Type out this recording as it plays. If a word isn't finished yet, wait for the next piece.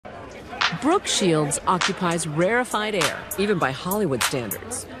Brooke Shields occupies rarefied air, even by Hollywood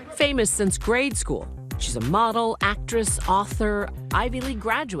standards. Famous since grade school, she's a model, actress, author, Ivy League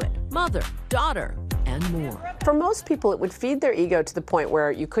graduate, mother, daughter, and more. For most people, it would feed their ego to the point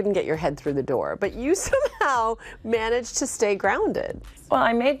where you couldn't get your head through the door, but you somehow managed to stay grounded. Well,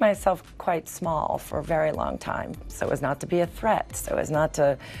 I made myself quite small for a very long time, so as not to be a threat, so as not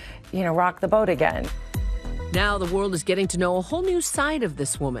to, rock the boat again. Now the world is getting to know a whole new side of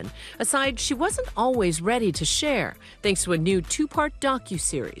this woman, a side she wasn't always ready to share, thanks to a new 2-part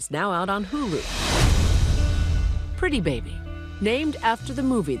docuseries now out on Hulu. Pretty Baby, named after the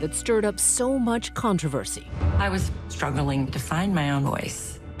movie that stirred up so much controversy. I was struggling to find my own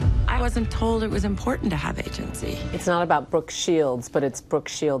voice. I wasn't told it was important to have agency. It's not about Brooke Shields, but it's Brooke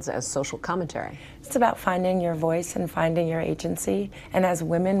Shields as social commentary. It's about finding your voice and finding your agency. And as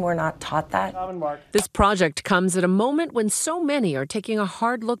women, we're not taught that. This project comes at a moment when so many are taking a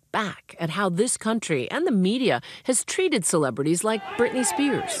hard look back at how this country and the media has treated celebrities like Britney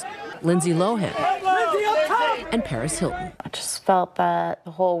Spears, Lindsay Lohan, and Paris Hilton. I just felt that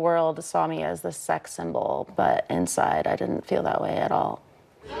the whole world saw me as the sex symbol, but inside I didn't feel that way at all.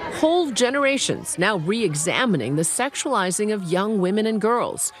 Whole generations now re-examining the sexualizing of young women and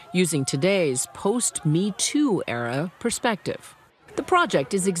girls using today's post-Me Too era perspective. The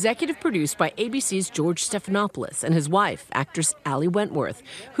project is executive produced by ABC's George Stephanopoulos and his wife, actress Ali Wentworth,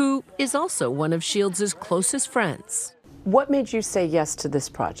 who is also one of Shields' closest friends. What made you say yes to this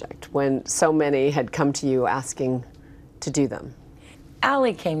project when so many had come to you asking to do them?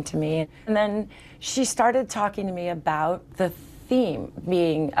 Ali came to me, and then she started talking to me about the theme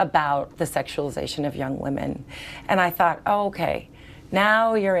being about the sexualization of young women. And I thought, oh, okay,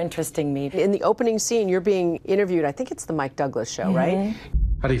 now you're interesting me. In the opening scene, you're being interviewed. I think it's the Mike Douglas show, right?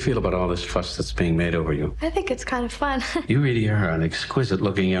 How do you feel about all this fuss that's being made over you? I think it's kind of fun. You really are an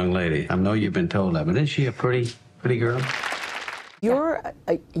exquisite-looking young lady. I know you've been told that, but isn't she a pretty girl? You're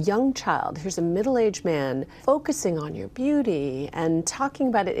a young child. Here's a middle-aged man focusing on your beauty and talking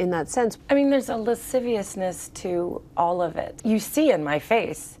about it in that sense. I mean, there's a lasciviousness to all of it. You see in my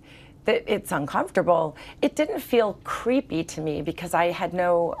face that it's uncomfortable. It didn't feel creepy to me because I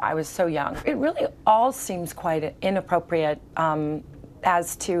was so young. It really all seems quite inappropriate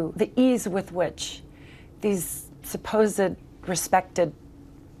as to the ease with which these supposed respected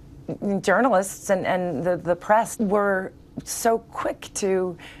journalists and the press were so quick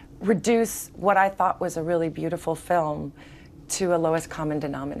to reduce what I thought was a really beautiful film to a lowest common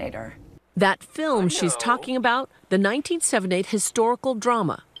denominator. That film she's talking about, the 1978 historical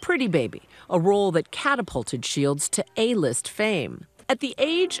drama, Pretty Baby, a role that catapulted Shields to A-list fame. At the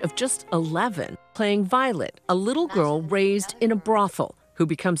age of just 11, playing Violet, a little girl raised in a brothel who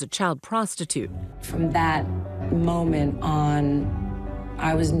becomes a child prostitute. From that moment on,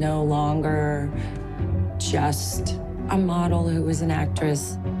 I was no longer just a model who was an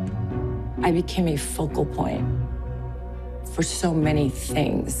actress. I became a focal point for so many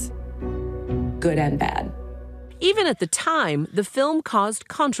things, good and bad. Even at the time, the film caused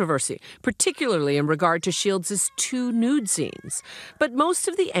controversy, particularly in regard to Shields' 2 nude scenes. But most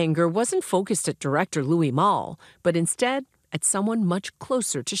of the anger wasn't focused at director Louis Malle, but instead at someone much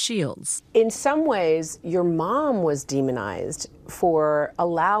closer to Shields. In some ways, your mom was demonized for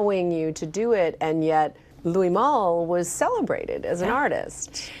allowing you to do it, and yet Louis Malle was celebrated as an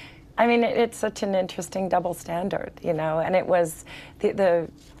artist. I mean, it's such an interesting double standard, and it was the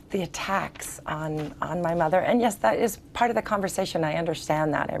attacks on my mother. And yes, that is part of the conversation. I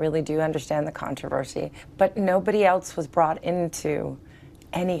understand that. I really do understand the controversy. But nobody else was brought into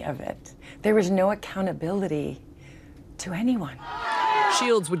any of it. There was no accountability to anyone.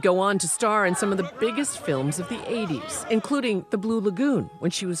 Shields would go on to star in some of the biggest films of the 80s, including The Blue Lagoon when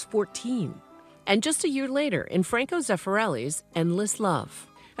she was 14. And just a year later in Franco Zeffirelli's Endless Love.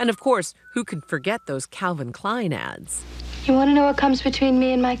 And of course, who could forget those Calvin Klein ads? You want to know what comes between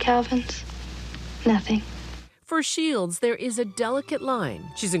me and my Calvins? Nothing. For Shields, there is a delicate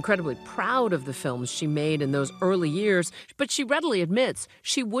line. She's incredibly proud of the films she made in those early years, but she readily admits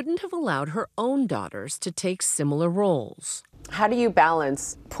she wouldn't have allowed her own daughters to take similar roles. How do you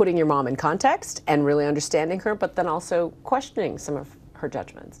balance putting your mom in context and really understanding her, but then also questioning some of her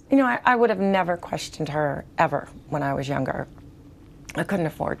judgments? I would have never questioned her ever when I was younger. I couldn't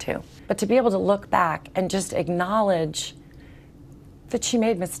afford to. But to be able to look back and just acknowledge that she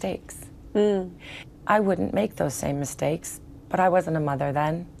made mistakes. I wouldn't make those same mistakes, but I wasn't a mother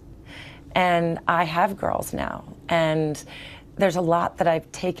then. And I have girls now, and there's a lot that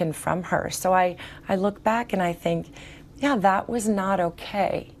I've taken from her. So I look back and I think, yeah, that was not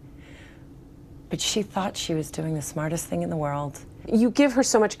okay. But she thought she was doing the smartest thing in the world. You give her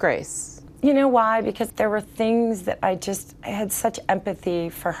so much grace. You know why? Because there were things that I had such empathy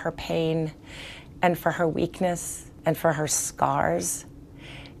for her pain and for her weakness and for her scars.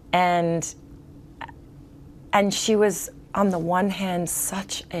 And she was, on the one hand,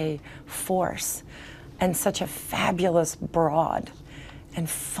 such a force and such a fabulous broad and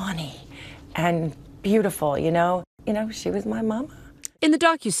funny and beautiful, you know? She was my mama. In the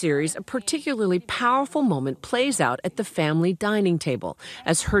docuseries, a particularly powerful moment plays out at the family dining table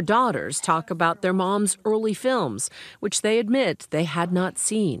as her daughters talk about their mom's early films, which they admit they had not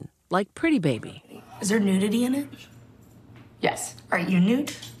seen, like Pretty Baby. Is there nudity in it? Yes. Are you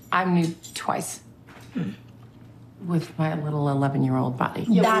nude? I'm nude twice. With my little 11-year-old body.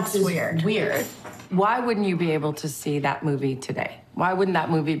 That's weird. Weird. Why wouldn't you be able to see that movie today? Why wouldn't that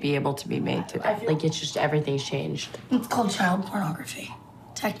movie be able to be made today? I feel like it's just everything's changed. It's called child pornography,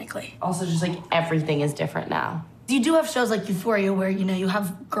 technically. Also, just like everything is different now. You do have shows like Euphoria where, you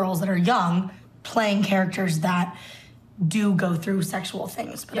have girls that are young playing characters that do go through sexual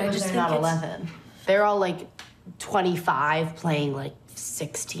things. But Yeah, I but just they're think not 11. They're all like 25 playing like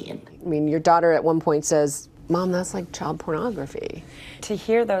 16. I mean, your daughter at one point says, Mom, that's like child pornography. To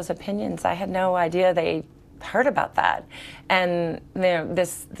hear those opinions, I had no idea they heard about that. And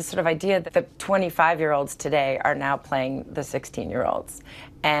this sort of idea that the 25-year-olds today are now playing the 16-year-olds.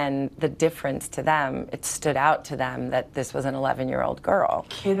 And the difference to them, it stood out to them that this was an 11-year-old girl.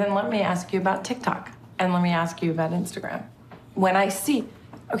 Okay, then let me ask you about TikTok. And let me ask you about Instagram. When I see,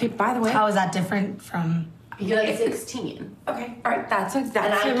 okay, by the way. How is that different from... You're like 16. Okay, all right, that's And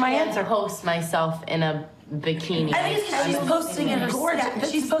I my can't answer. post myself in a bikini. I think it's because she's posting it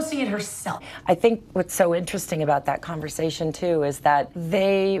herself. She's posting it herself. I think what's so interesting about that conversation, too, is that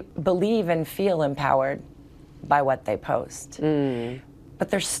they believe and feel empowered by what they post. But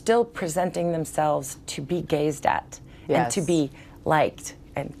they're still presenting themselves to be gazed at and to be liked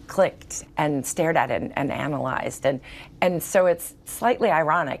and clicked and stared at and analyzed. And so it's slightly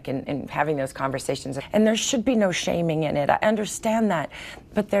ironic in having those conversations. And there should be no shaming in it. I understand that.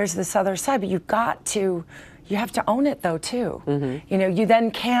 But there's this other side. But you have to own it, though, too. You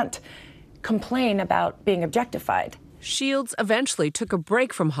then can't complain about being objectified. Shields eventually took a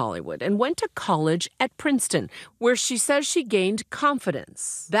break from Hollywood and went to college at Princeton, where she says she gained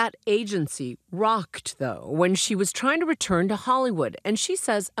confidence. That agency rocked, though, when she was trying to return to Hollywood, and she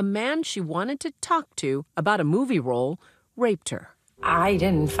says a man she wanted to talk to about a movie role raped her. I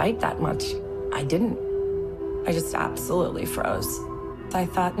didn't fight that much. I didn't. I just absolutely froze. I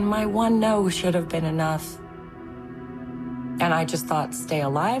thought my one no should have been enough. And I just thought, stay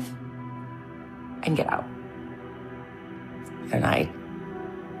alive and get out. And I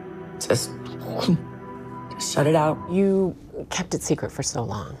just shut it out. You kept it secret for so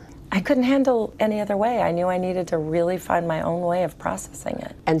long. I couldn't handle any other way. I knew I needed to really find my own way of processing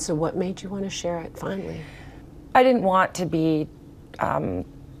it. And so what made you want to share it finally? I didn't want to be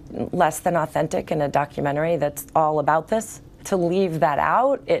less than authentic in a documentary that's all about this. To leave that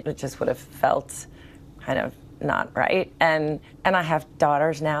out, it just would have felt kind of not right. And I have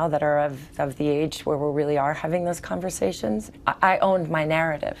daughters now that are of the age where we really are having those conversations. I owned my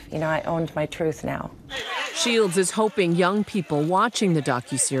narrative. I owned my truth now. Shields is hoping young people watching the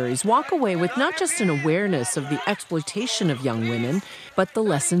docuseries walk away with not just an awareness of the exploitation of young women, but the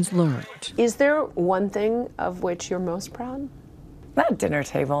lessons learned. Is there one thing of which you're most proud? That dinner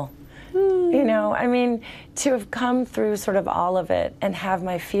table. To have come through sort of all of it and have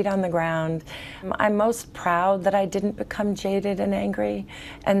my feet on the ground. I'm most proud that I didn't become jaded and angry,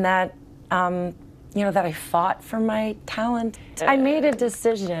 and that, that I fought for my talent. I made a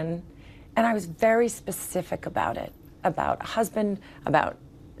decision, and I was very specific about it, about a husband, about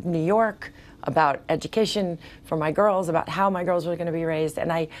New York, about education for my girls, about how my girls were going to be raised.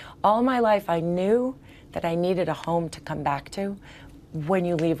 And all my life, I knew that I needed a home to come back to when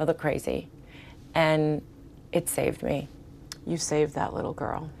you leave the crazy. And it saved me. You saved that little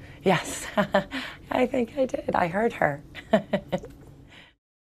girl. Yes, I think I did. I heard her.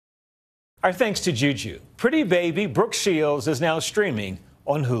 Our thanks to Juju. Pretty Baby, Brooke Shields is now streaming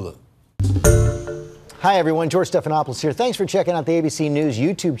on Hulu. Hi, everyone. George Stephanopoulos here. Thanks for checking out the ABC News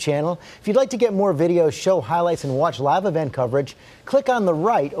YouTube channel. If you'd like to get more videos, show highlights, and watch live event coverage, click on the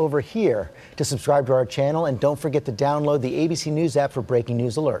right over here to subscribe to our channel. And don't forget to download the ABC News app for breaking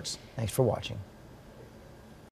news alerts. Thanks for watching.